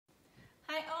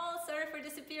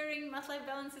disappearing Math-Life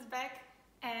Balance is back,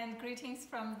 and greetings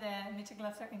from the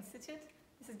Mittelglossar Institute.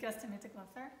 This is Gösta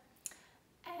Mittelglossar,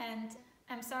 and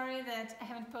I'm sorry that I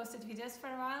haven't posted videos for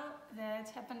a while. That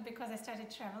happened because I started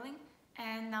traveling,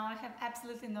 and now I have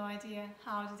absolutely no idea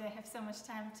how did I have so much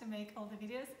time to make all the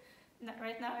videos.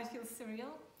 Right now it feels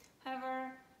surreal.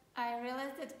 However, I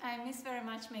realized that I miss very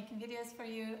much making videos for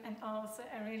you, and also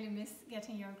I really miss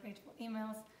getting your grateful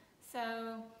emails.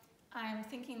 So I'm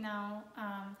thinking now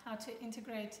how to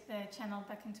integrate the channel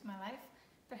back into my life,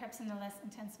 perhaps in a less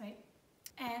intense way.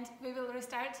 And we will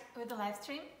restart with the live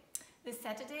stream this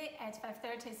Saturday at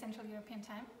 5:30 Central European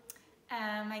Time.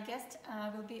 My guest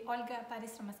will be Olga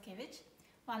Paris-Romaskevich,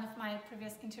 one of my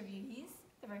previous interviewees,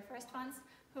 the very first ones,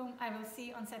 whom I will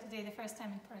see on Saturday the first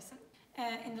time in person.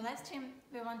 In the live stream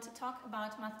we want to talk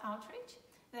about math outreach,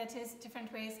 that is different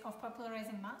ways of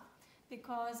popularizing math,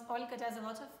 because Olga does a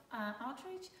lot of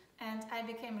outreach and I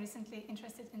became recently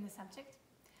interested in the subject.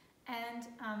 And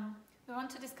we want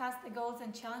to discuss the goals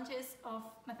and challenges of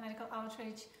mathematical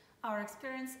outreach, our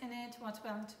experience in it, what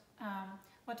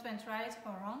went right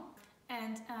or wrong,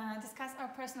 and discuss our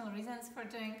personal reasons for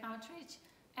doing outreach,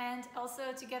 and also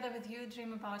together with you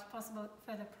dream about possible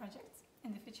further projects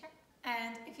in the future.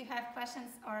 And if you have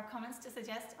questions or comments to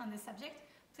suggest on this subject,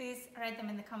 please write them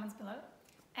in the comments below.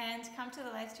 And come to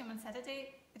the live stream on Saturday.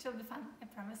 It will be fun, I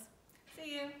promise. See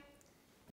you!